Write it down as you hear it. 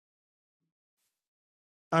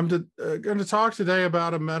I'm going to talk today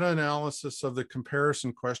about a meta-analysis of the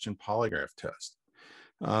comparison question polygraph test.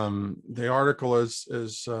 The article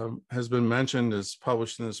has been mentioned, is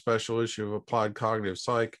published in the special issue of Applied Cognitive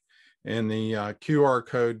Psych, and the QR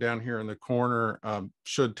code down here in the corner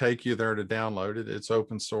should take you there to download it. It's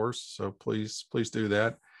open source, so please do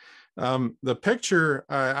that. The picture,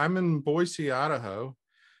 I'm in Boise, Idaho.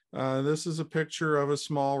 This is a picture of a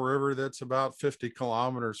small river that's about 50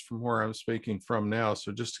 kilometers from where I'm speaking from now.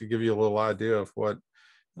 So just to give you a little idea of what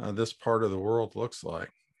this part of the world looks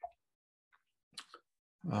like.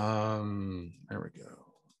 There we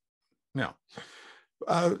go. Now,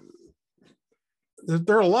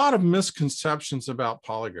 there are a lot of misconceptions about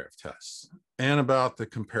polygraph tests and about the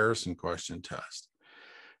comparison question test.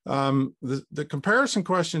 The comparison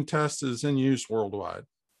question test is in use worldwide.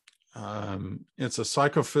 It's a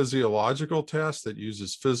psychophysiological test that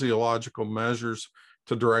uses physiological measures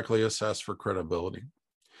to directly assess for credibility.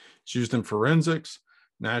 It's used in forensics,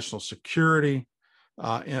 national security,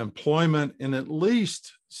 employment in at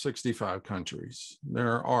least 65 countries.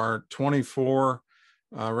 There are 24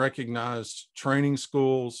 recognized training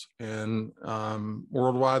schools, and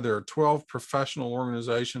worldwide there are 12 professional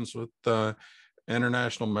organizations with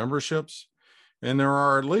international memberships. And there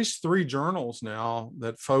are at least 3 journals now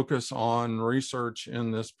that focus on research in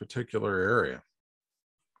this particular area.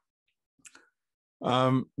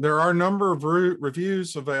 There are a number of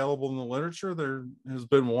reviews available in the literature. There has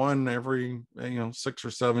been one every 6 or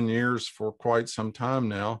 7 years for quite some time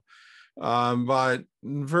now, but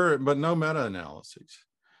no meta-analyses.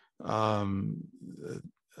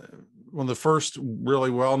 One of the first really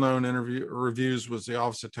well-known reviews was the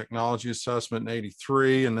Office of Technology Assessment in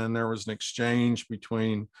 '83, and then there was an exchange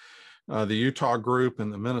between the Utah group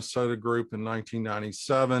and the Minnesota group in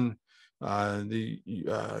 1997.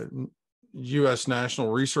 The U.S.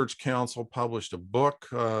 National Research Council published a book,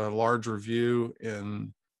 a large review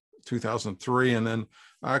in 2003, and then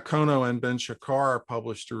Kono and Ben Shakar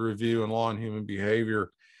published a review in Law and Human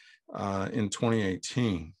Behavior in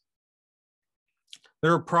 2018.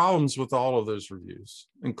 There are problems with all of those reviews,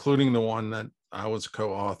 including the one that I was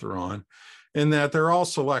co-author on, in that they're all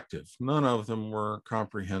selective. None of them were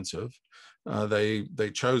comprehensive. They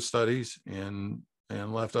chose studies and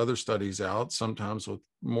left other studies out, sometimes with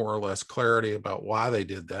more or less clarity about why they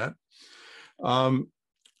did that.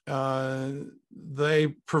 They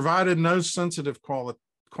provided no sensitive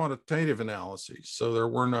quantitative analyses, so there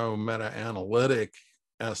were no meta-analytic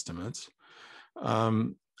estimates.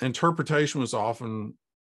 Interpretation was often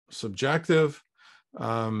subjective.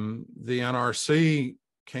 The NRC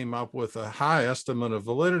came up with a high estimate of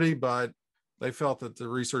validity, but they felt that the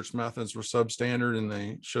research methods were substandard and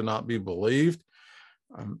they should not be believed.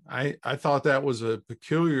 I thought that was a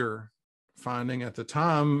peculiar finding at the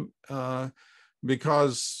time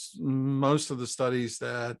because most of the studies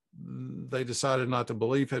that they decided not to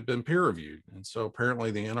believe had been peer reviewed. And so apparently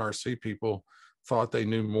the NRC people thought they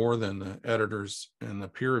knew more than the editors and the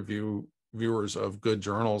peer reviewers of good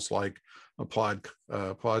journals like applied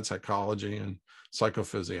psychology and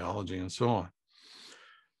psychophysiology and so on.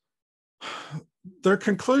 Their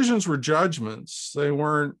conclusions were judgments. They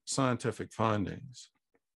weren't scientific findings.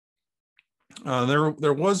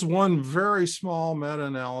 There was one very small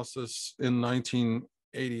meta-analysis in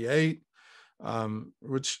 1988,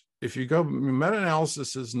 which, if you go,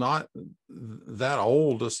 meta-analysis is not that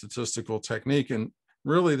old a statistical technique, and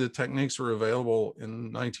really the techniques were available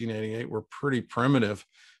in 1988 were pretty primitive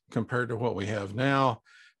compared to what we have now.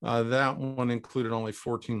 That one included only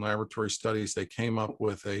 14 laboratory studies. They came up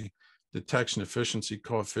with a detection efficiency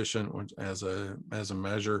coefficient, which as a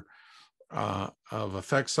measure of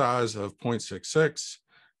effect size of 0.66.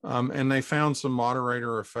 And they found some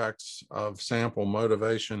moderator effects of sample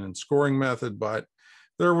motivation and scoring method, but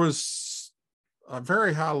there was a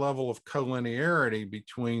very high level of collinearity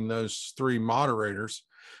between those 3 moderators.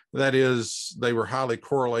 That is, they were highly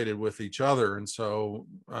correlated with each other, and so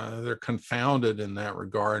they're confounded in that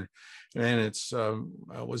regard. And it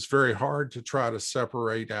was very hard to try to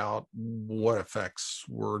separate out what effects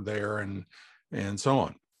were there and so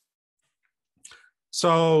on.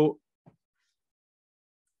 So,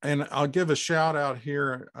 and I'll give a shout out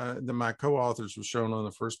here. My co-authors were shown on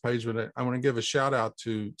the first page, but I want to give a shout out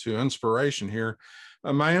to inspiration here.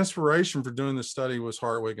 My inspiration for doing this study was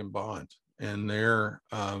Hartwig and Bond and their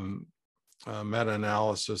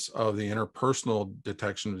meta-analysis of the interpersonal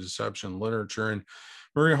detection of deception literature. And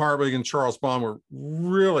Maria Hartwig and Charles Bond were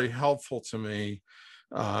really helpful to me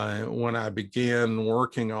when I began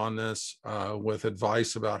working on this with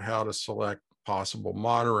advice about how to select possible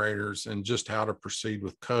moderators and just how to proceed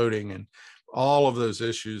with coding. And all of those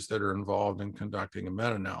issues that are involved in conducting a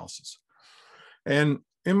meta-analysis. And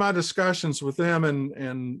in my discussions with them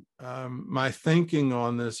and my thinking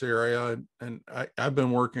on this area, and I've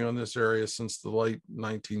been working on this area since the late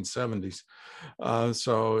 1970s,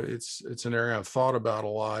 so it's an area I've thought about a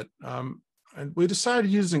lot. And we decided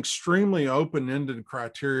to use an extremely open-ended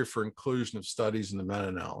criteria for inclusion of studies in the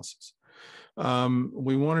meta-analysis.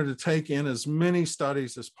 We wanted to take in as many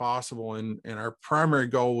studies as possible, and our primary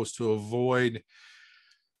goal was to avoid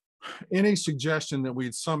any suggestion that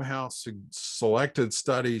we'd somehow selected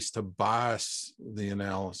studies to bias the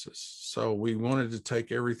analysis. So we wanted to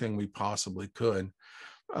take everything we possibly could.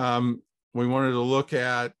 We wanted to look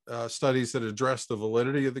at studies that addressed the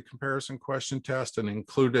validity of the comparison question test and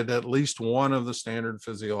included at least one of the standard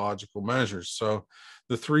physiological measures. So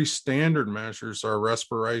the three standard measures are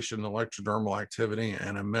respiration, electrodermal activity,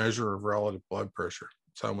 and a measure of relative blood pressure.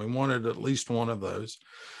 So we wanted at least one of those.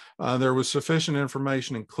 There was sufficient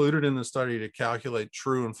information included in the study to calculate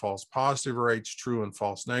true and false positive rates, true and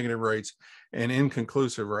false negative rates, and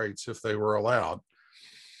inconclusive rates if they were allowed.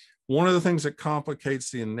 One of the things that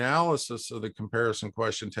complicates the analysis of the comparison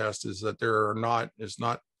question test is that there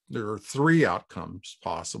are three outcomes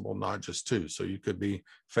possible, not just two. So you could be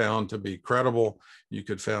found to be credible, you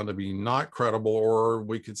could found to be not credible, or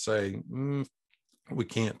we could say, we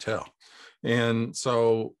can't tell. And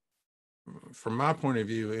so from my point of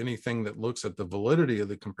view, anything that looks at the validity of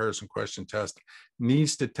the comparison question test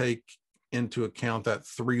needs to take into account that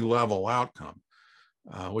three-level outcome,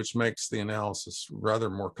 which makes the analysis rather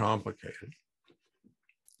more complicated.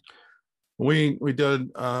 We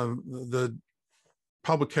did the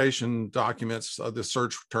publication documents, the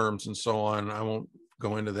search terms and so on. I won't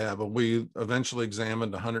go into that, but we eventually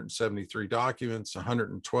examined 173 documents.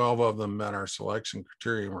 112 of them met our selection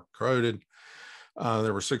criteria and were coded.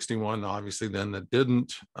 There were 61, obviously, then that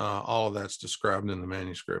didn't. All of that's described in the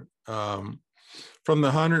manuscript. From the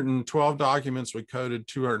 112 documents, we coded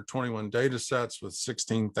 221 data sets with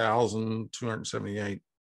 16,278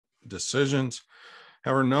 decisions.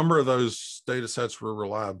 However, a number of those data sets were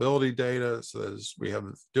reliability data. So we have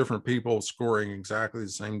different people scoring exactly the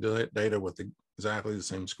same data with exactly the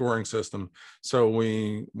same scoring system. So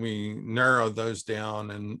we narrowed those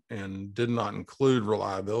down and did not include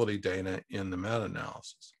reliability data in the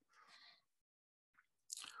meta-analysis.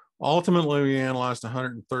 Ultimately, we analyzed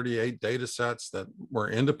 138 data sets that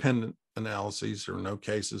were independent analyses. There were no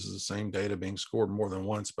cases of the same data being scored more than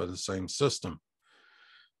once by the same system.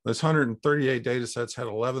 Those 138 data sets had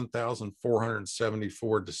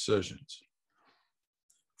 11,474 decisions.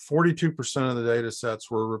 42% of the data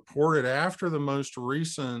sets were reported after the most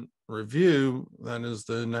recent review, that is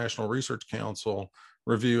the National Research Council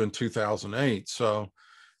review in 2008. So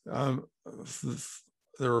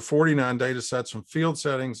there were 49 data sets from field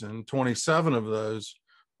settings, and 27 of those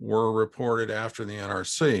were reported after the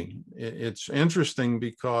NRC. It's interesting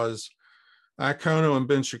because Iacono and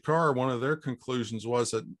Ben Shakar, one of their conclusions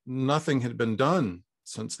was that nothing had been done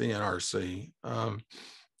since the NRC.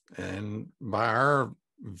 And by our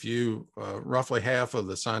view, roughly half of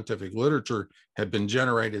the scientific literature had been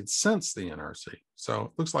generated since the NRC. So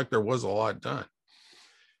it looks like there was a lot done.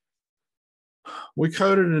 We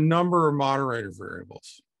coded a number of moderator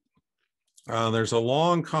variables. There's a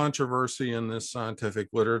long controversy in this scientific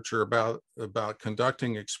literature about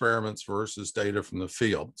conducting experiments versus data from the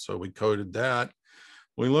field. So we coded that.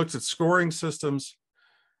 We looked at scoring systems.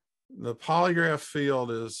 The polygraph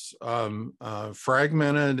field is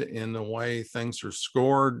fragmented in the way things are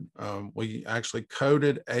scored. We actually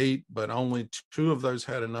coded 8, but only 2 of those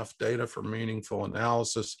had enough data for meaningful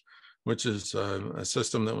analysis, which is a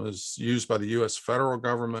system that was used by the US federal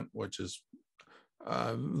government, which is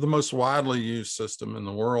the most widely used system in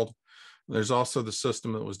the world. There's also the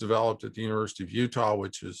system that was developed at the University of Utah,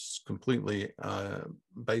 which is completely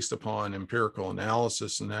based upon empirical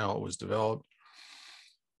analysis and how it was developed.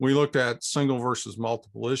 We looked at single versus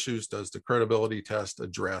multiple issues. Does the credibility test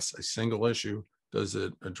address a single issue? Does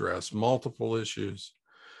it address multiple issues?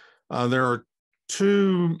 There are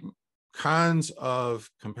 2 kinds of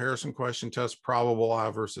comparison question tests, probable lie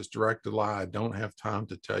versus directed lie. I don't have time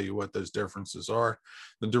to tell you what those differences are.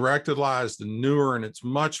 The directed lie is the newer and it's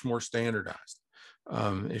much more standardized.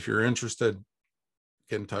 If you're interested,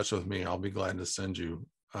 get in touch with me. I'll be glad to send you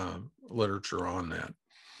literature on that.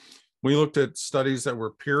 We looked at studies that were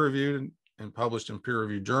peer-reviewed and published in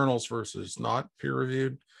peer-reviewed journals versus not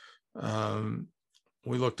peer-reviewed.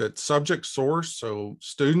 We looked at subject source, so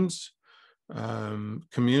students,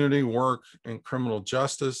 community work, and criminal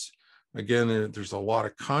justice. Again, there's a lot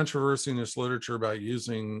of controversy in this literature about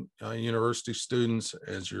using university students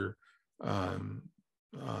as your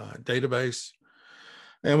database.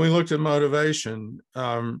 And we looked at motivation.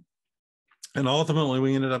 And ultimately,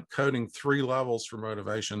 we ended up coding 3 levels for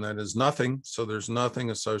motivation. That is nothing. So there's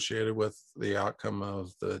nothing associated with the outcome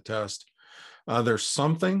of the test. There's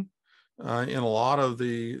something. In a lot of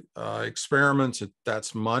the experiments,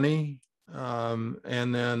 that's money.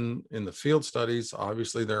 And then in the field studies,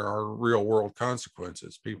 obviously, there are real world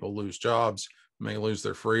consequences. People lose jobs, may lose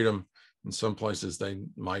their freedom. In some places, they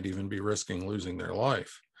might even be risking losing their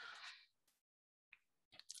life.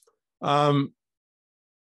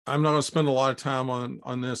 I'm not going to spend a lot of time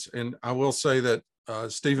on this, and I will say that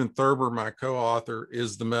Stephen Thurber, my co-author,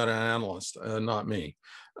 is the meta-analyst, not me.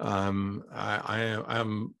 I'm,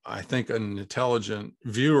 I think, an intelligent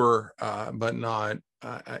viewer, but not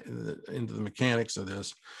into the mechanics of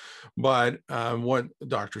this. But what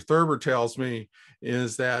Dr. Thurber tells me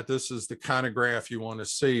is that this is the kind of graph you want to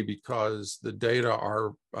see, because the data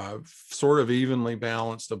are sort of evenly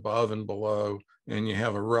balanced above and below, and you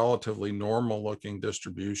have a relatively normal looking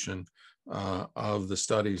distribution of the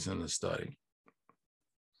studies in the study.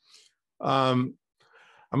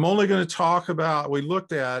 I'm only going to talk about, we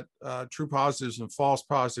looked at true positives and false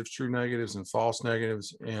positives, true negatives and false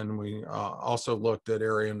negatives, and we also looked at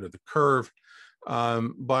area under the curve.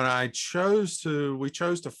 But we chose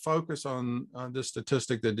to focus on this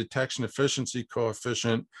statistic, the detection efficiency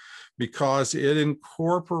coefficient, because it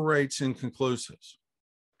incorporates inconclusives.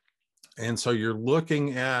 And so you're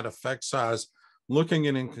looking at effect size, looking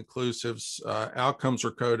at inconclusives. Outcomes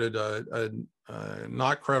are coded,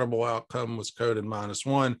 not credible outcome was coded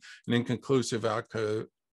 -1, an inconclusive outcome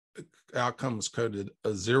was coded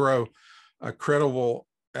a 0, a credible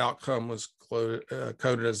outcome was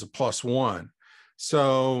coded as a +1.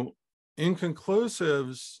 So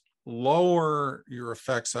inconclusives lower your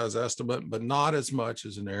effect size estimate, but not as much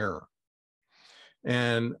as an error.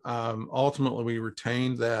 And ultimately, we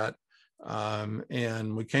retained that,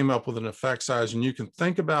 and we came up with an effect size. And you can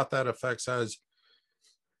think about that effect size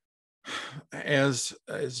as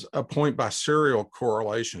a point by serial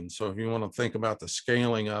correlation. So if you want to think about the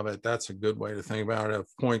scaling of it, that's a good way to think about it, of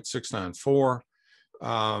 0.694.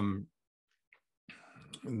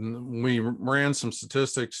 We ran some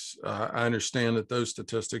statistics. I understand that those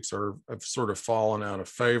statistics have sort of fallen out of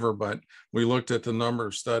favor, but we looked at the number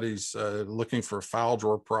of studies looking for a file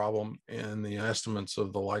drawer problem, and the estimates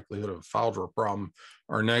of the likelihood of a file drawer problem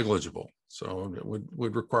are negligible. So it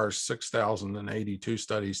would require 6,082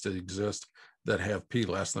 studies to exist that have p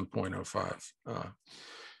less than 0.05.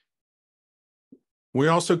 We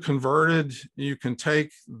also converted, you can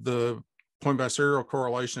take the point by serial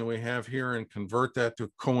correlation that we have here and convert that to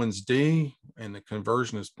Cohen's d, and the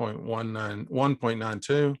conversion is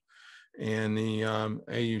 1.92, and the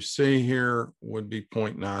AUC here would be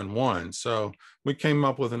 0.91. So we came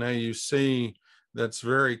up with an AUC that's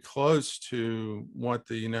very close to what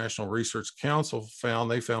the National Research Council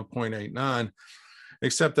found. They found 0.89,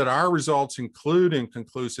 except that our results include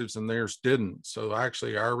inconclusives and theirs didn't. So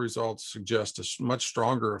actually our results suggest a much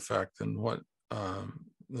stronger effect than what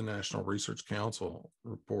the National Research Council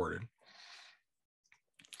reported.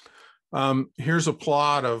 Here's a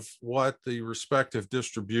plot of what the respective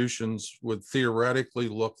distributions would theoretically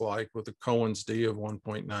look like with a Cohen's d of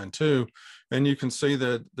 1.92. And you can see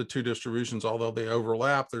that the two distributions, although they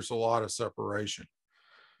overlap, there's a lot of separation.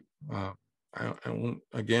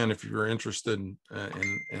 Again, if you're interested in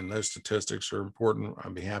those statistics are important,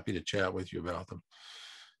 I'd be happy to chat with you about them.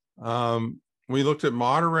 We looked at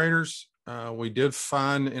moderators. We did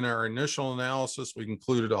find in our initial analysis, we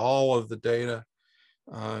included all of the data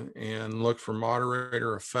and looked for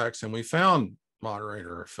moderator effects, and we found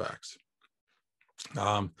moderator effects.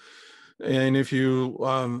 And if you,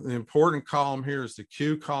 the important column here is the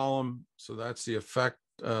Q column. So that's the effect,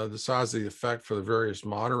 the size of the effect for the various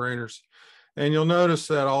moderators. And you'll notice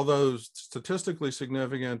that although statistically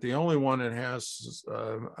significant, the only one that has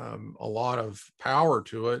a lot of power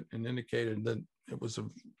to it and indicated that it was a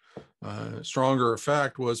stronger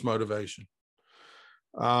effect was motivation.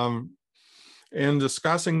 In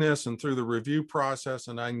discussing this and through the review process,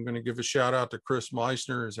 and I'm going to give a shout out to Chris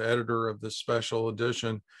Meissner as editor of this special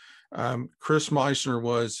edition. Chris Meissner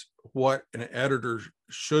was what an editor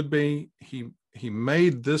should be. He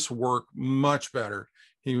made this work much better.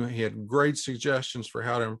 He had great suggestions for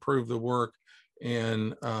how to improve the work.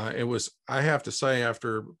 And it was, I have to say,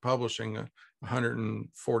 after publishing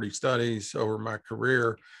 140 studies over my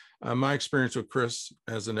career, my experience with Chris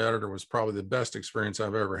as an editor was probably the best experience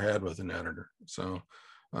I've ever had with an editor. So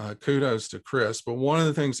kudos to Chris. But one of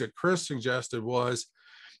the things that Chris suggested was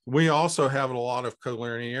we also have a lot of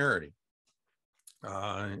collinearity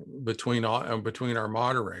between our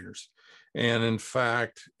moderators. And in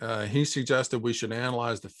fact, he suggested we should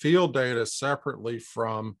analyze the field data separately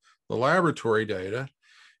from the laboratory data.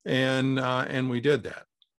 And we did that.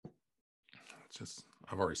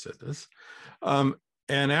 I've already said this. And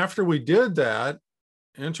after we did that,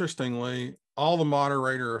 interestingly, all the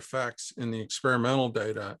moderator effects in the experimental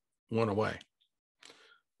data went away.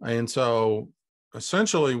 And so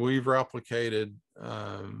essentially we've replicated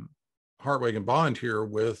Hartwig and Bond here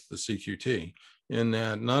with the CQT in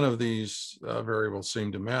that none of these variables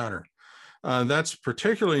seem to matter. That's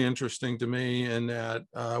particularly interesting to me in that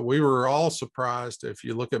we were all surprised if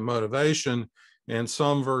you look at motivation and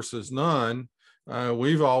some versus none.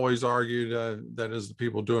 We've always argued that as the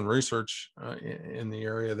people doing research in the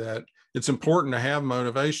area that it's important to have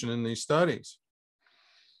motivation in these studies.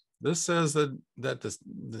 This says that the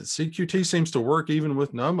CQT seems to work even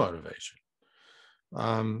with no motivation.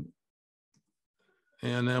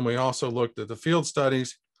 And then we also looked at the field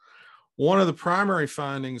studies. One of the primary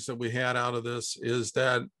findings that we had out of this is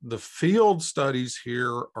that the field studies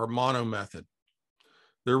here are monomethod.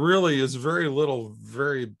 There really is very little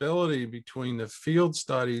variability between the field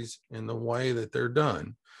studies and the way that they're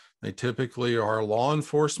done. They typically are law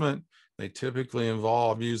enforcement. They typically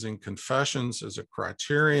involve using confessions as a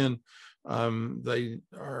criterion. They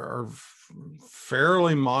are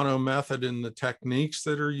fairly monomethod in the techniques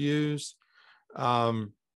that are used.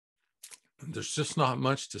 There's just not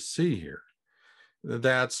much to see here.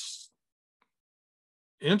 That's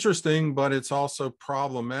interesting, but it's also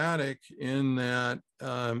problematic in that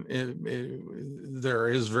there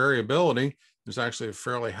is variability. There's actually a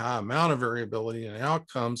fairly high amount of variability in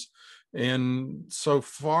outcomes. And so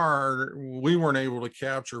far, we weren't able to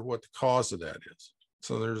capture what the cause of that is.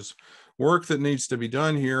 So there's work that needs to be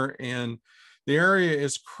done here. And the area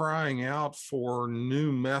is crying out for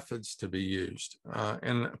new methods to be used.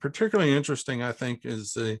 And particularly interesting, I think,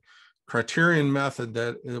 is the criterion method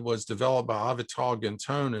that was developed by Avital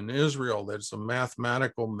Ginton in Israel. That's a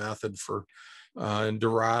mathematical method for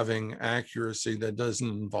deriving accuracy that doesn't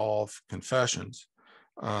involve confessions.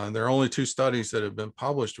 There are only 2 studies that have been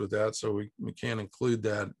published with that, so we can't include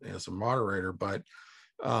that as a moderator, but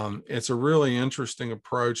it's a really interesting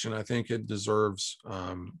approach, and I think it deserves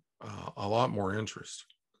a lot more interest.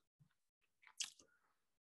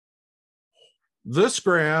 This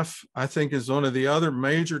graph, I think, is one of the other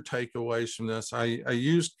major takeaways from this. I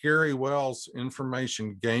used Gary Wells'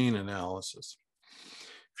 information gain analysis.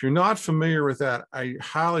 If you're not familiar with that, I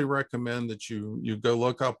highly recommend that you go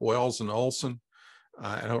look up Wells and Olson.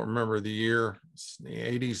 I don't remember the year, it's in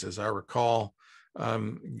the 80s as I recall.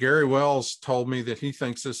 Gary Wells told me that he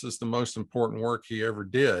thinks this is the most important work he ever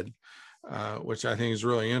did, which I think is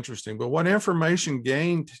really interesting. But what information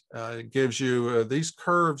gain gives you, these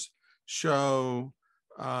curves show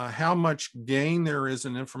how much gain there is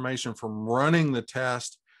in information from running the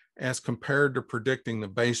test as compared to predicting the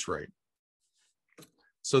base rate.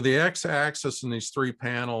 So the x-axis in these 3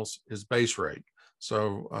 panels is base rate.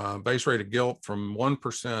 So base rate of guilt from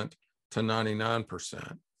 1% to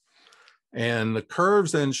 99%. And the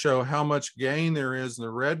curves then show how much gain there is. And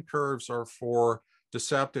the red curves are for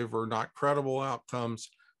deceptive or not credible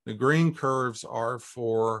outcomes. The green curves are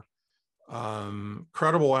for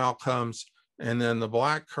credible outcomes. And then the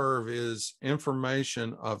black curve is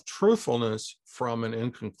information of truthfulness from an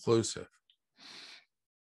inconclusive.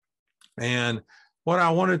 And what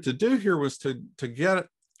I wanted to do here was to get,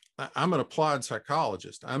 I'm an applied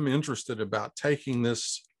psychologist. I'm interested about taking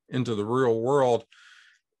this into the real world.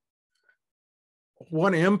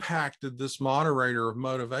 What impact did this moderator of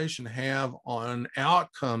motivation have on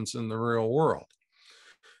outcomes in the real world?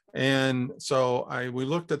 And so we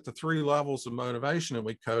looked at the 3 levels of motivation that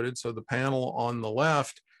we coded. So the panel on the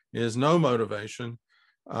left is no motivation.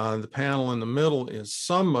 The panel in the middle is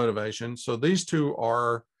some motivation. So these 2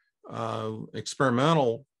 are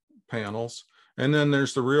experimental panels. And then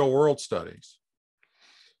there's the real world studies.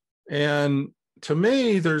 And to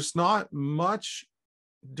me, there's not much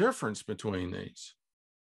difference between these.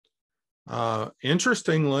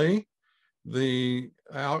 Interestingly, the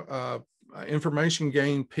information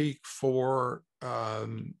gain peak for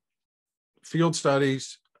field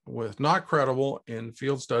studies with not credible and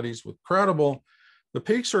field studies with credible, the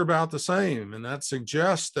peaks are about the same. And that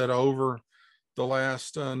suggests that over the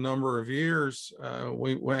last number of years,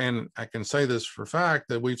 and I can say this for a fact,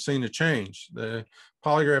 that we've seen a change. The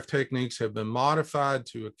polygraph techniques have been modified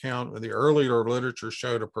to account for the earlier literature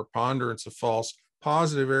showed a preponderance of false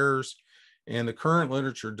positive errors, and the current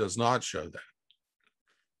literature does not show that.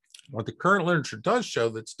 What the current literature does show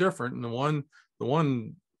that's different, and the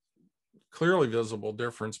one clearly visible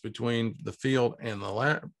difference between the field and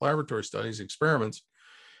the laboratory studies experiments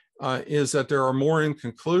is that there are more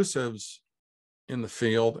inconclusives in the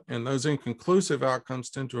field, and those inconclusive outcomes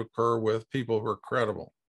tend to occur with people who are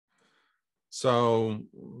credible. So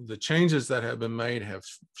the changes that have been made have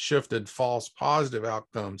shifted false positive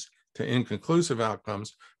outcomes to inconclusive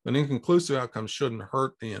outcomes, but inconclusive outcomes shouldn't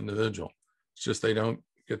hurt the individual. It's just they don't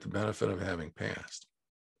get the benefit of having passed.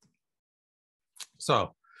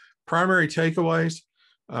 So primary takeaways.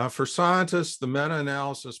 For scientists, the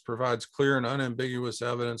meta-analysis provides clear and unambiguous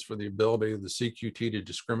evidence for the ability of the CQT to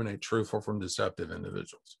discriminate truthful from deceptive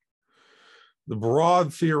individuals. The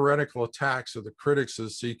broad theoretical attacks of the critics of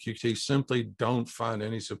the CQT simply don't find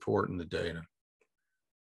any support in the data.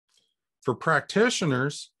 For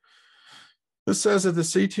practitioners, this says that the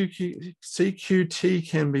CQT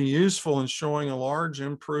can be useful in showing a large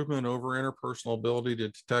improvement over interpersonal ability to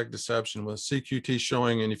detect deception, with CQT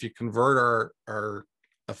showing, and if you convert our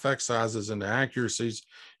effect sizes into accuracies,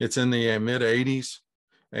 it's in the mid-80s,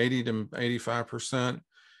 80 to 85%.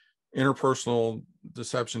 Interpersonal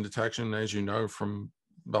deception detection, as you know from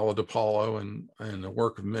Bella DiPaolo and the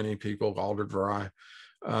work of many people, Alder Dry,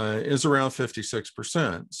 is around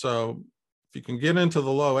 56%. So if you can get into the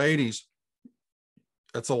low 80s,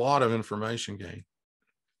 that's a lot of information gain.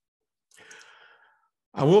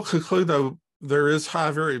 I will conclude, though, there is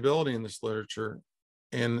high variability in this literature.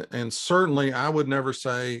 And certainly I would never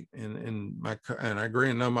say, and I agree,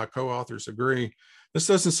 and know my co-authors agree, this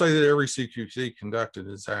doesn't say that every CQT conducted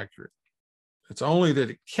is accurate. It's only that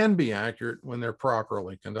it can be accurate when they're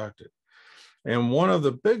properly conducted. And one of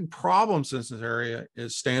the big problems in this area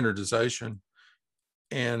is standardization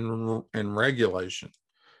and regulation.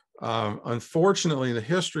 Unfortunately, the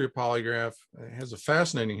history of polygraph has a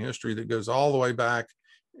fascinating history that goes all the way back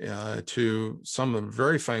to some of the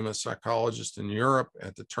very famous psychologists in Europe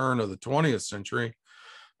at the turn of the 20th century.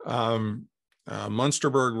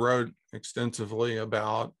 Munsterberg wrote extensively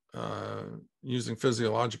about using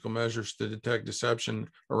physiological measures to detect deception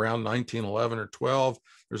around 1911 or 12.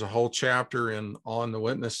 There's a whole chapter on the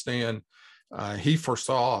witness stand. He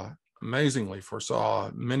amazingly foresaw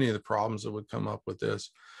many of the problems that would come up with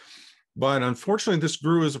this. But unfortunately, this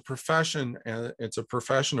grew as a profession, and it's a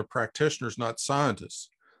profession of practitioners, not scientists.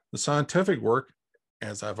 The scientific work,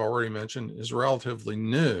 as I've already mentioned, is relatively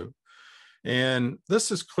new. And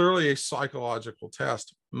this is clearly a psychological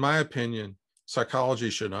test. In my opinion, psychology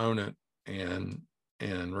should own it and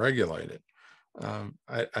regulate it.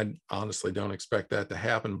 I honestly don't expect that to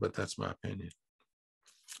happen, but that's my opinion.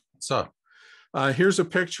 So here's a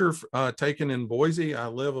picture taken in Boise. I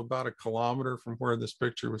live about a kilometer from where this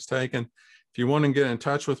picture was taken. If you want to get in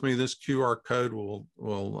touch with me, this QR code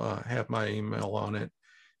will have my email on it,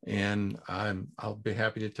 and I'll be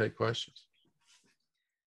happy to take questions.